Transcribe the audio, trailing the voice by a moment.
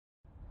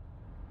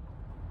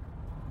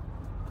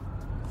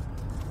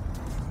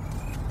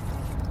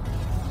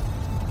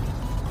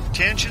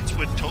Tangents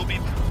with Toby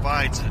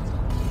provides an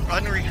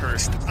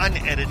unrehearsed,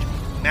 unedited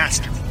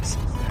masterpiece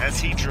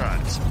as he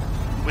drives.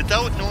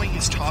 Without knowing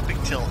his topic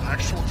till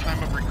actual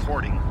time of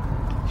recording,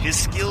 his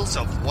skills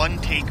of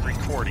one-take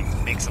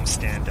recording makes him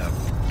stand out.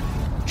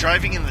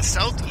 Driving in the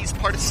southeast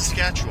part of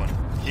Saskatchewan,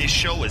 his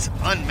show is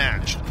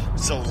unmatched,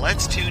 so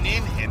let's tune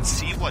in and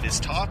see what his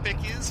topic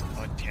is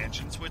on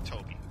Tangents with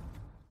Toby.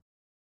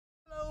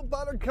 Hello,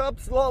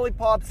 buttercups,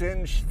 lollipops,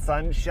 and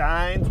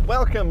sunshines.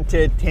 Welcome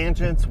to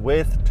Tangents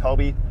with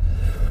Toby.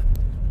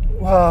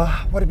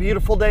 What a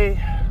beautiful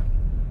day.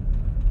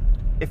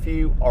 If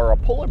you are a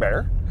polar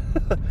bear,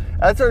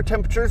 as our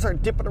temperatures are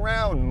dipping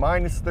around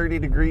minus 30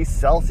 degrees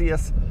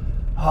Celsius,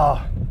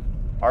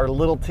 our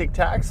little Tic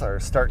Tacs are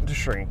starting to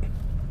shrink.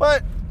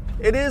 But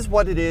it is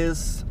what it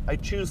is. I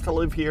choose to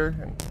live here.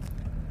 And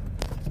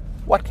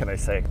what can I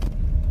say?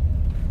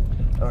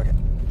 Okay.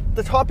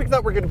 The topic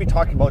that we're going to be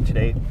talking about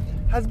today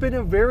has been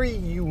a very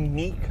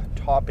unique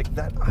topic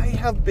that I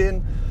have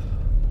been,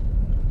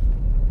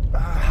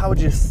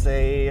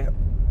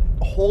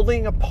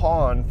 holding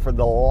upon for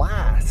the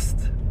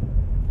last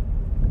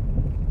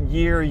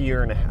year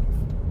and a half.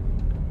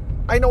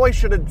 I know I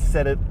should have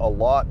said it a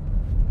lot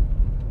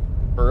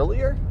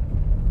earlier,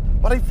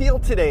 but I feel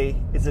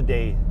today is a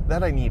day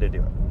that I need to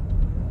do it.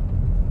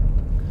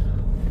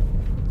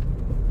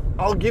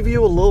 I'll give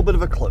you a little bit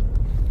of a clue.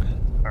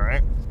 All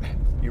right,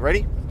 you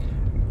ready?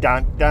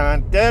 Dun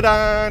dun da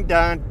dun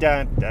dun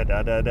dun da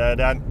da da da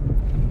dun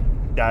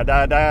da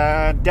da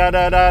da da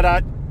da da da.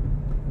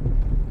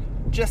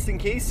 Just in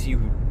case you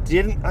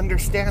didn't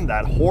understand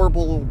that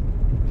horrible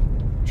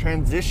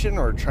transition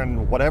or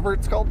trend, whatever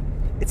it's called,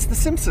 it's The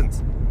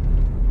Simpsons.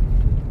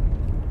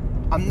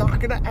 I'm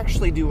not gonna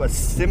actually do a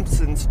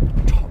Simpsons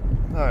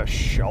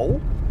show,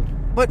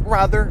 but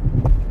rather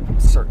a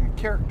certain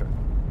character.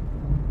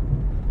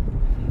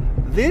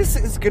 This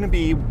is gonna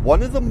be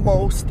one of the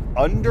most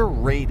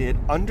underrated,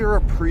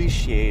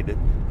 underappreciated,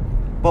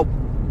 but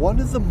one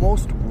of the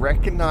most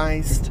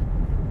recognized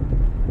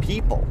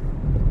people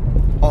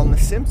on The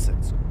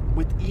Simpsons,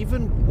 with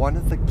even one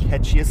of the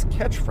catchiest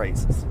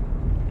catchphrases.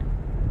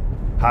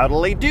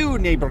 How'll they do,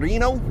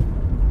 neighborino?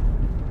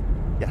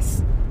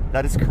 Yes,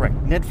 that is correct.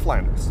 Ned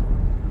Flanders.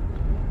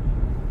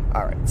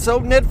 Alright, so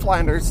Ned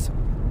Flanders,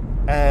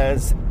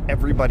 as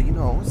everybody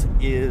knows,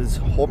 is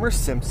Homer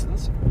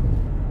Simpson's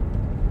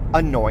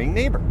annoying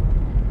neighbor.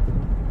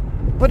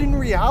 But in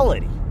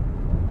reality,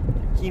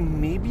 he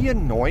may be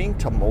annoying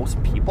to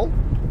most people.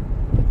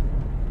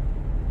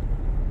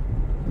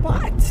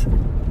 But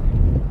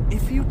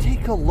if you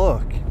take a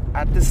look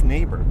at this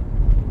neighbor,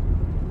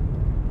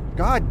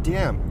 god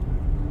damn,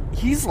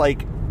 he's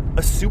like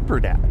a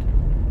super dad.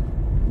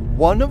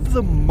 One of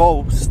the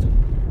most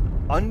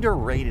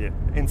underrated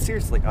and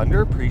seriously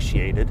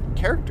underappreciated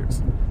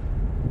characters.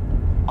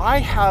 I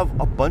have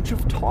a bunch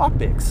of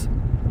topics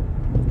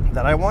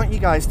that I want you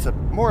guys to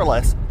more or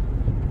less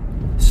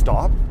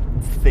stop,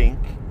 think,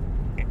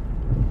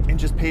 and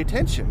just pay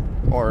attention,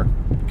 or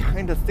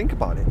kind of think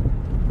about it.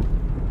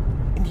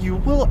 And you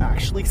will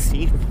actually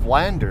see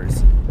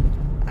Flanders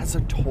as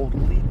a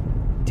totally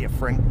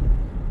different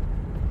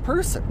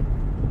person.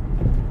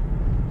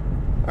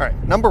 All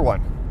right, number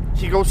one,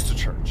 he goes to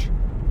church.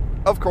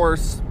 Of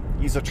course,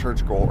 he's a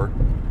churchgoer.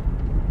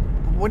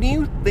 But when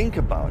you think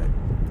about it,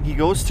 he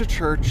goes to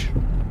church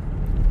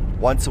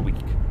once a week.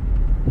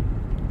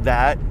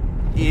 That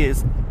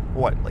is,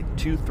 like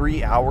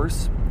 2-3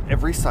 hours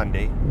every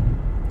Sunday.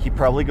 He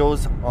probably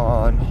goes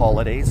on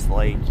holidays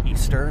like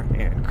Easter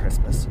and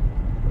Christmas.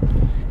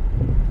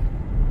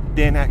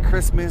 Then at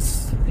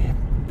Christmas,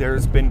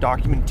 there's been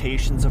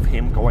documentations of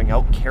him going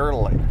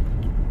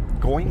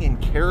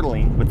and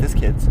caroling with his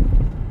kids.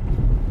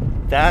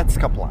 That's a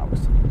couple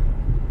hours.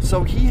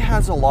 So he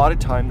has a lot of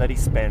time that he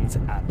spends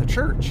at the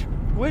church,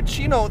 which,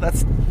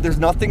 there's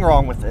nothing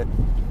wrong with it.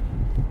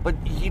 But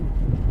he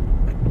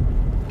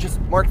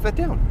just mark that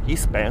down. He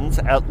spends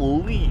at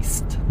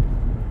least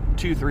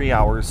 2-3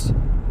 hours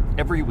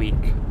every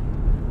week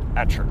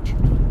at church.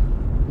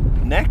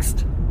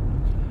 Next,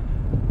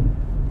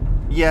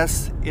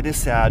 yes, it is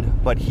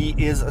sad, but he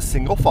is a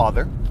single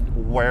father,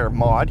 where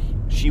Maud,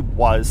 she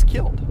was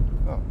killed.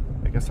 Oh,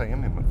 I guess I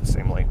am in with the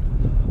same lane,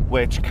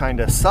 which kind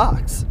of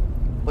sucks.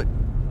 But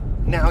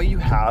now you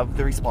have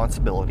the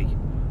responsibility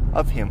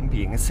of him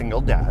being a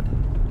single dad,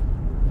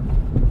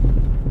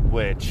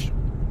 which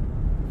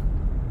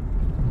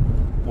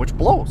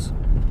blows.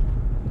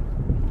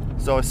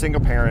 So a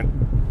single parent,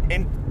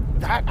 and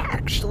that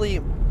actually,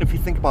 if you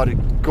think about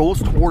it,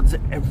 goes towards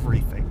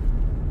everything.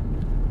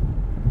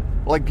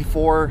 Like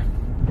before,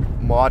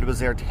 Maud was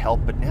there to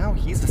help, but now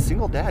he's a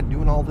single dad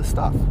doing all this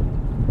stuff.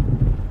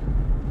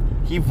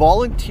 He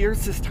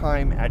volunteers his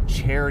time at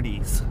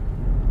charities,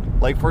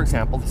 like for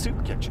example, the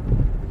soup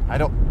kitchen. I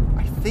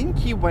think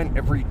he went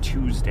every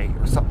Tuesday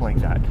or something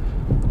like that,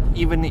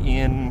 even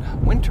in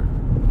winter.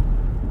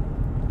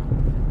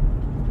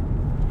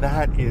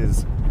 That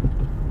is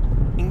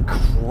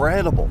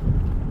incredible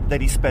that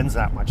he spends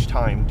that much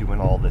time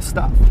doing all this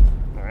stuff.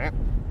 All right.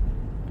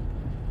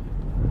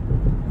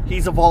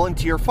 He's a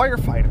volunteer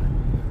firefighter.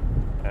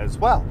 as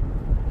well.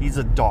 He's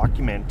a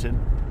documented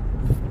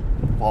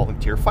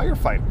volunteer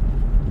firefighter.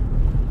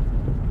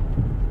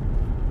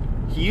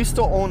 He used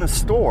to own a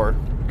store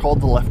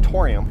called the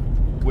Leftorium,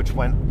 which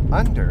went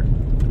under.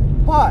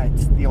 But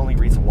the only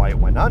reason why it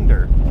went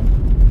under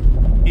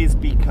is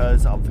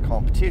because of the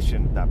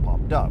competition that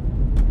popped up.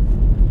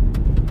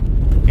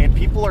 And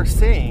people are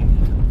saying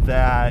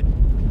that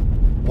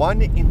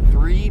 1 in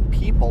 3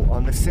 people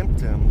on the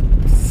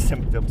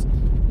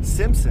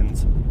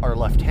Simpsons are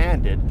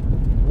left-handed,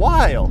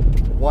 while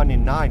 1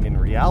 in 9 in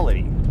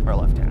reality are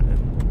left-handed.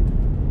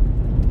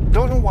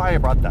 Don't know why I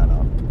brought that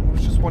up. It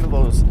was just one of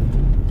those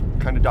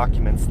kind of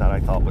documents that I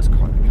thought was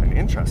kind of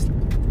interesting.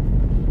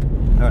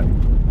 All right.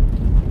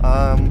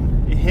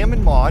 Him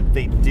and Maude,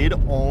 they did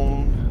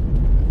own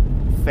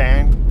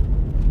Fan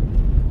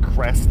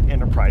Crest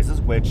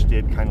Enterprises, which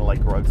did kind of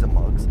like Rugs and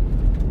Mugs.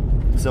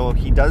 So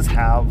he does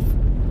have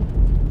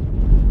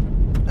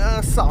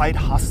a side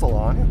hustle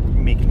on it,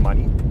 making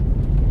money.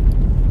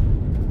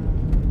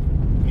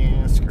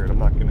 Yeah, screw it. I'm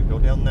not going to go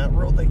down that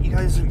road that you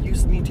guys are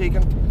used to me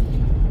taking.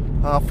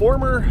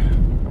 Former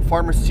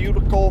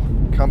pharmaceutical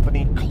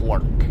company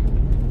clerk.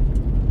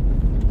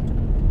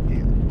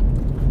 Yeah.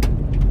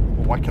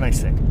 What can I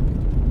say?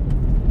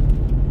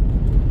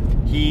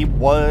 He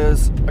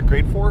was a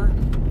grade 4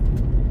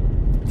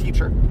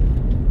 teacher.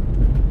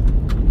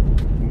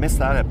 Missed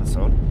that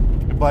episode,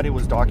 but it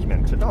was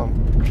documented on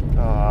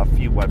a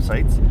few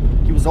websites.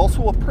 He was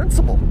also a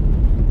principal.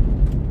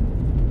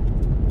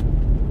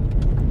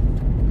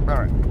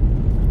 Alright.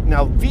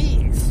 Now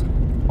these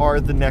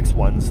are the next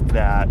ones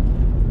that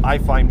I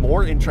find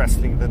more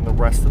interesting than the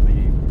rest of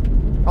the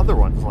other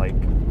ones, like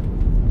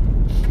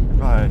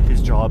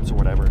his jobs or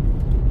whatever.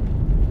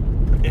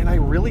 And I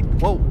really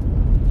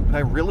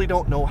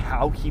don't know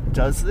how he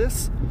does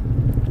this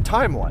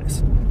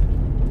time-wise.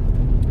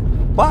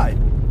 But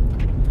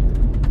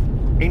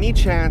any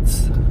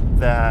chance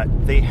that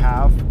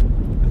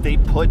they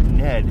put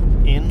Ned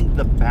in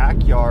the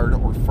backyard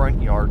or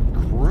front yard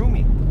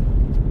grooming.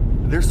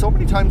 There's so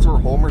many times where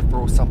Homer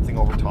throws something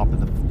over top of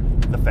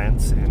the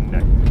fence, and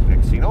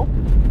next thing you know,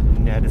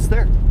 Ned is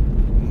there.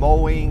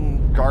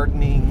 Mowing,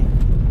 gardening,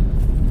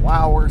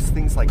 flowers,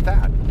 things like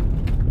that.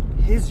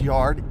 His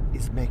yard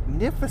is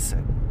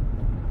magnificent.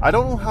 I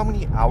don't know how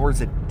many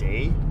hours a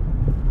day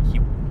he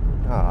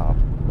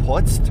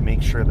puts to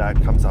make sure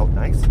that comes out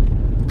nice,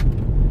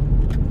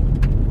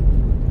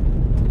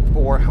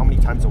 or how many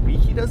times a week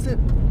he does it,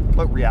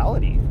 but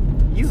reality,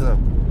 he's a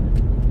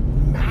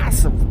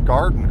massive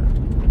gardener.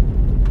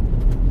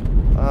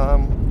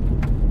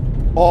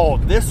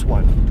 This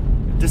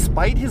one,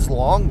 despite his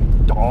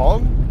long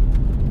dong,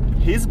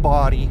 his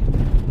body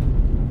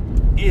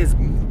is,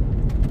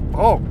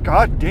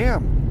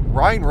 goddamn.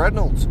 Ryan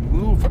Reynolds,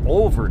 move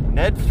over.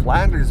 Ned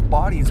Flanders'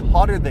 body's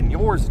hotter than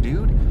yours,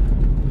 dude.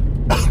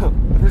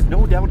 There's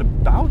no doubt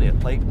about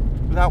it. Like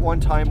that one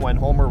time when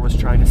Homer was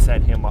trying to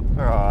set him up,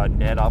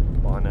 Ned up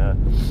on a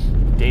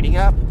dating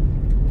app,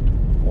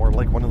 or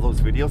like one of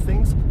those video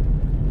things,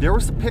 there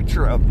was a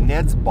picture of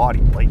Ned's body.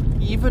 Like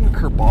even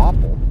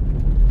Kerbopple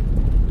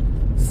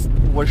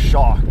was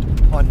shocked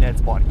on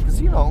Ned's body,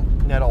 because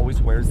Ned always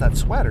wears that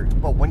sweater.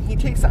 But when he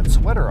takes that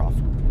sweater off,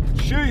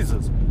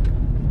 Jesus,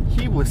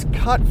 he was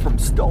cut from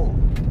stone.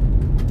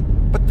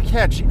 But the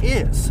catch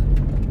is,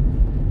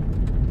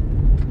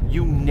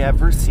 you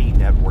never see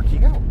Ned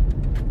working out.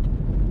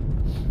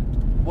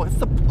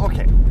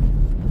 Okay,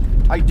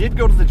 I did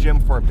go to the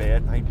gym for a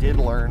bit. I did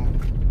learn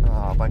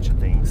a bunch of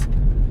things.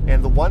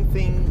 And the one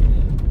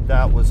thing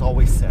that was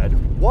always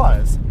said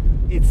was,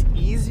 it's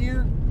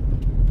easier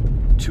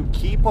to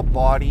keep a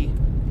body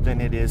than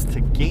it is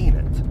to gain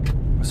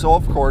it. So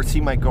of course,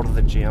 he might go to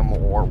the gym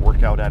or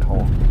work out at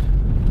home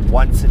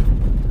once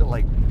in,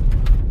 like,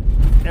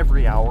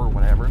 every hour or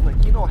whatever,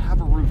 have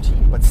a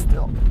routine, but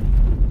still,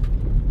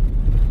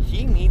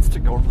 he needs to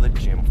go to the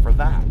gym for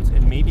that.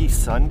 And maybe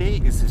Sunday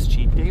is his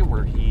cheat day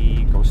where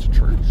he goes to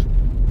church.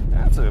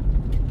 That's a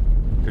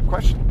good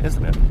question,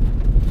 isn't it?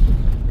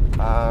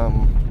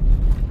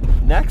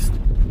 Next,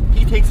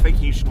 he takes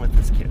vacation with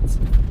his kids.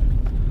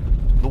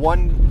 The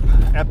one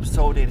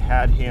episode, it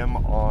had him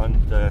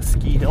on the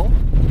ski hill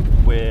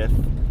with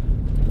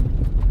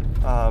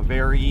a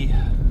very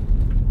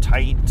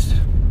tight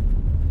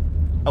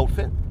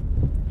outfit.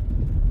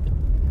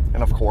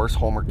 And of course,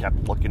 Homer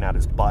kept looking at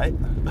his butt.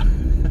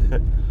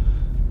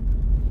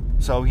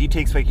 So he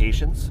takes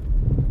vacations.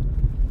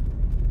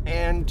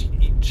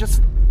 And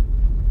just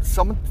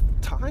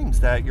sometimes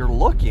that you're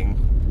looking,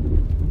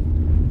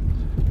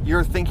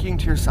 you're thinking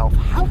to yourself,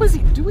 how is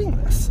he doing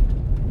this?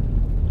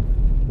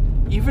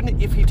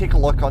 Even if you take a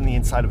look on the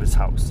inside of his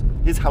house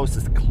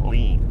is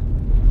clean.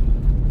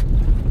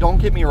 Don't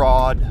get me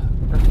wrong,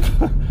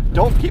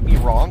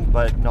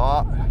 but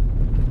not...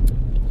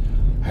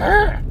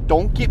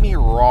 Don't get me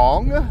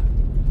wrong,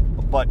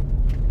 but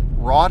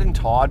Rod and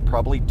Todd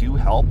probably do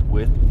help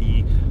with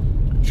the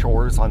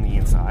chores on the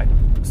inside.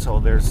 So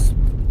there's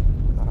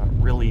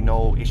really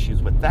no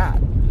issues with that.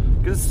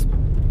 Because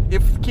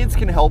if kids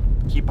can help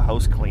keep a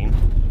house clean,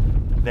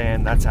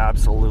 then that's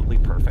absolutely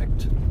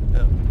perfect.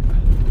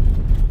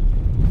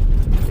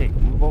 Hey,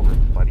 move over,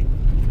 buddy.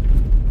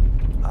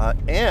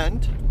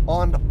 And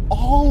on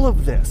all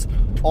of this,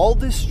 all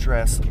this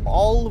stress,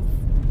 all of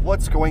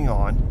what's going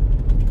on,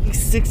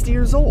 he's 60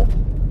 years old.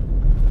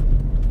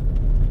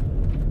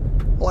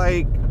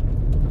 Like,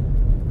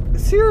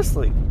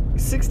 seriously,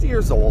 he's 60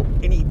 years old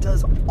and he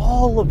does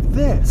all of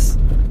this.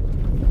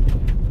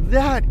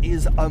 That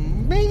is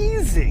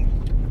amazing.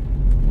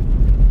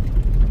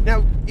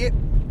 Now,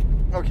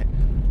 okay,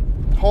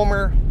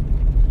 Homer,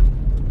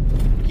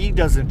 he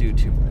doesn't do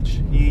too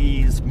much.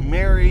 He's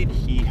married,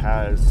 he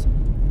has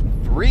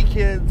 3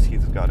 kids,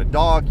 he's got a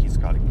dog, he's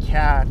got a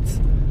cat.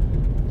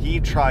 He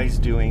tries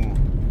doing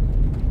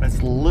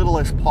as little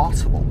as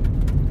possible,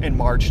 and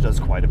Marge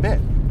does quite a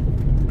bit.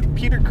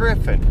 Peter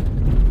Griffin,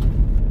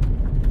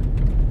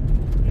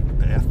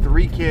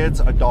 3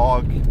 kids, a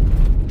dog,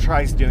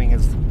 tries doing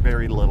as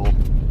very little.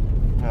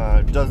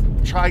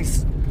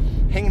 Tries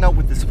hanging out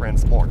with his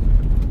friends more.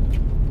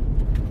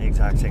 The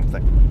exact same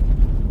thing.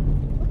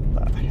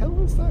 What the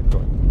hell is that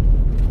going?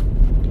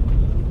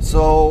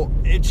 So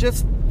it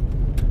just,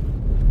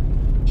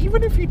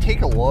 even if you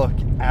take a look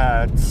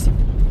at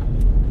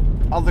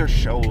other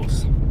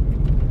shows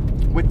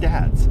with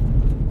dads,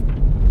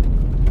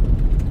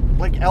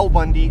 like Al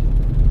Bundy,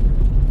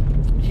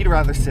 he'd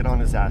rather sit on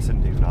his ass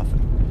and do nothing.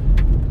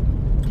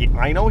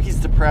 I know he's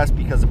depressed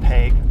because of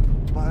Peg,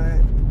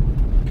 but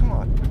come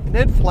on.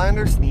 Ned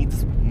Flanders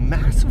needs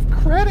massive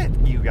credit,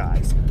 you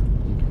guys.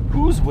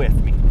 Who's with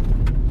me?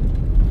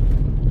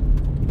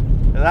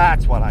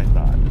 That's what I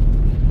thought.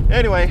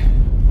 Anyway,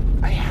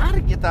 I had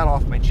to get that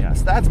off my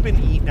chest. That's been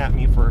eating at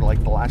me for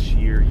like the last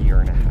year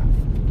and a half.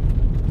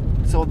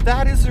 So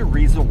that is the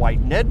reason why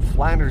Ned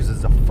Flanders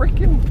is a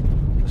freaking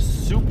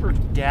super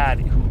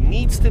dad who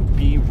needs to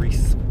be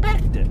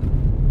respected.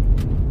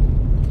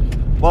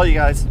 Well, you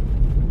guys,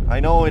 I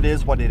know it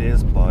is what it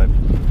is, but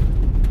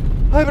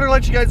I better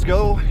let you guys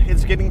go.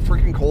 It's getting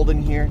freaking cold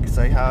in here because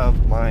I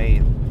have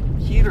my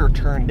heater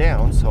turned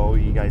down so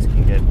you guys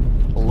can get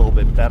a little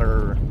bit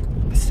better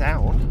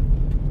sound,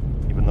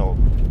 even though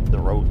the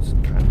road's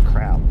kind of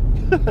crap.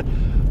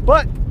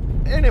 But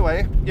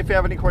anyway, if you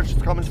have any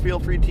questions, comments, feel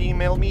free to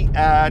email me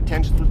at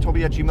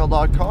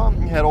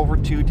tangentswithtoby@gmail.com. Head over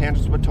to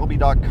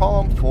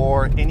tangentswithtoby.com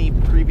for any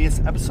previous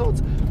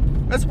episodes,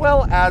 as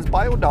well as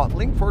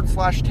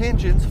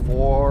bio.link/tangents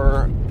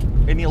for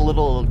any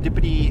little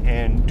dippity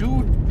and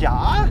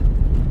doo-dah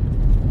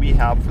we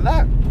have for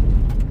that.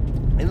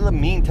 In the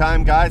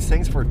meantime, guys,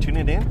 thanks for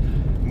tuning in.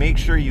 Make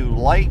sure you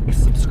like,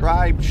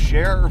 subscribe,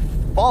 share,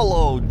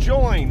 follow,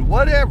 join,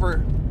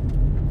 whatever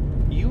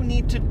you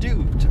need to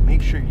do to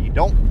make sure you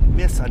don't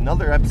miss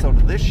another episode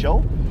of this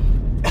show.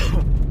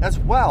 As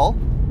well,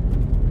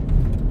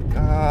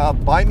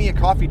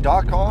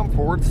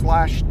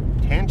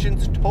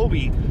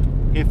 buymeacoffee.com/tangentstoby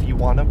if you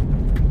want to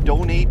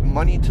donate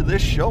money to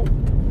this show.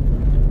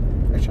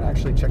 I should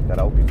actually check that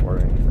out before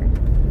anything.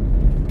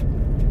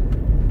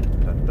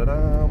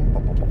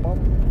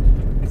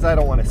 Because I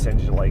don't want to send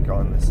you like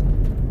on this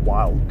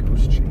wild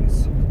goose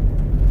chase.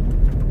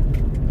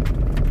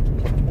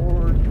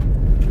 Clipboard.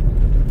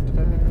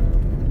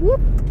 Whoop.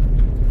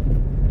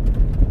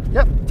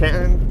 Yep,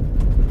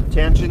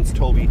 Tangents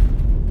Toby.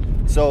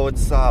 So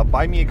it's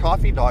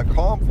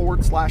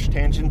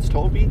buymeacoffee.com/Tangents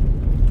Toby.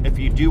 If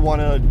you do want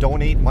to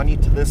donate money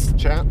to this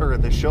chat or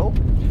this show,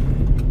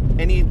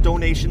 any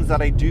donations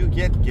that I do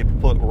get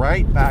put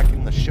right back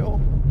in the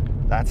show.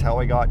 That's how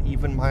I got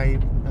even my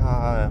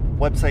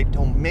website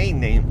domain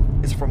name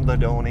is from the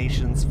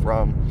donations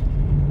from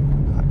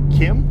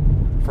Kim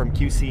from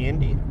QC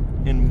Indie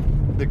and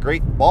the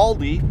great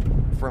Baldy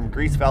from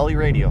Grease Valley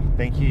Radio.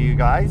 Thank you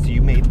guys.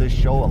 You made this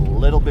show a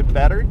little bit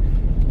better,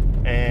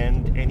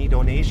 and any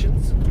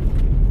donations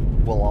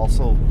will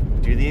also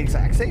do the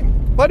exact same.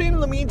 But in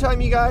the meantime,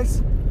 you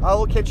guys, I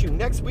will catch you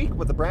next week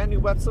with a brand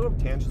new episode of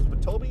Tangents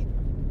with Toby.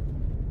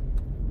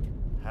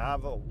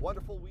 Have a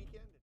wonderful week.